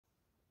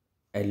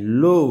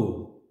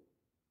Hello,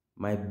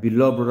 my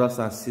beloved brothers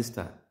and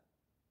sisters.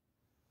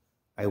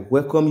 I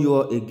welcome you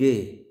all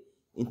again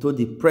into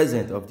the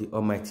presence of the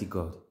Almighty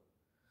God.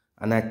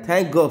 And I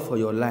thank God for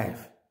your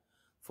life,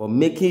 for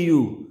making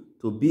you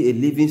to be a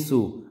living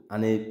soul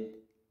and a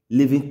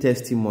living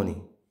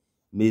testimony.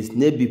 May His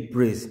name be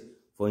praised,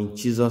 for in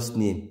Jesus'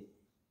 name,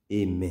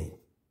 amen.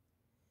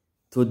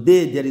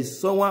 Today, there is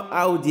someone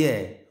out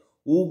there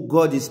who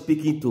God is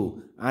speaking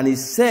to, and He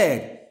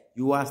said,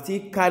 you are still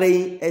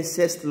carrying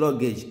excess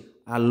luggage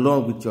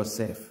along with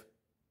yourself.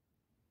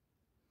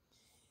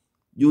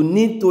 You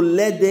need to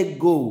let them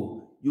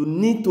go. You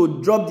need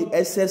to drop the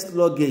excess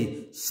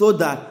luggage so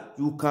that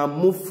you can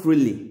move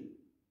freely.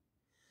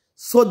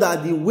 So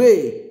that the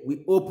way will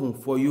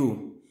open for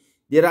you.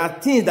 There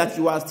are things that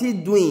you are still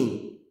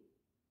doing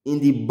in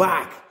the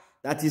back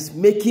that is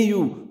making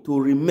you to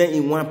remain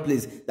in one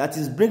place, that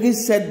is bringing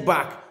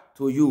setback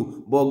to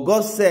you. But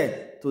God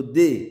said,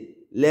 today,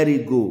 let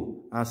it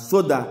go. And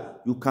so that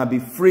you can be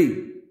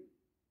free.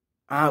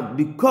 And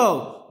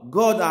because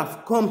God has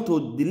come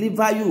to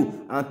deliver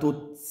you and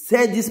to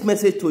send this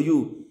message to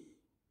you,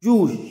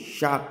 you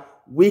shall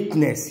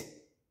witness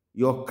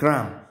your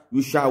crown.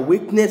 You shall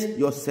witness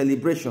your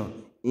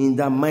celebration in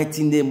the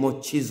mighty name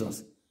of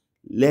Jesus.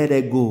 Let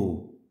it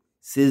go,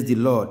 says the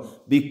Lord.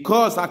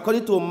 Because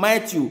according to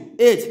Matthew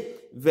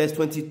 8, verse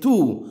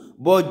 22,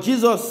 but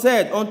Jesus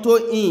said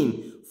unto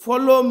him,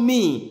 follow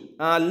me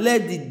and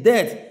let the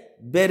dead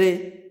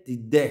bury the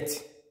dead.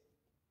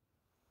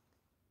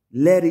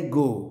 Let it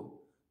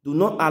go. Do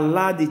not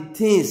allow the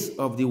things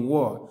of the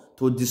world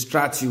to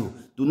distract you.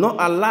 Do not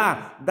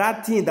allow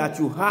that thing that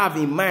you have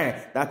in mind,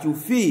 that you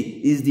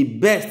feel is the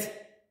best,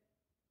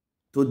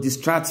 to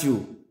distract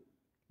you.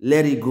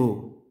 Let it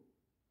go.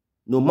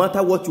 No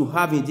matter what you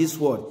have in this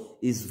world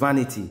is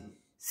vanity.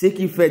 Seek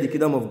ye first the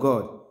kingdom of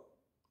God.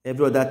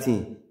 Every other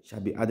thing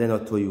shall be added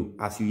unto you.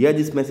 As you hear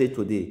this message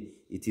today,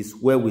 it is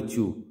well with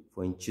you.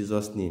 For in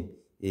Jesus' name,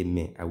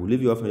 amen. I will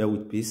leave you off here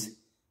with peace.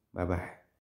 Bye-bye.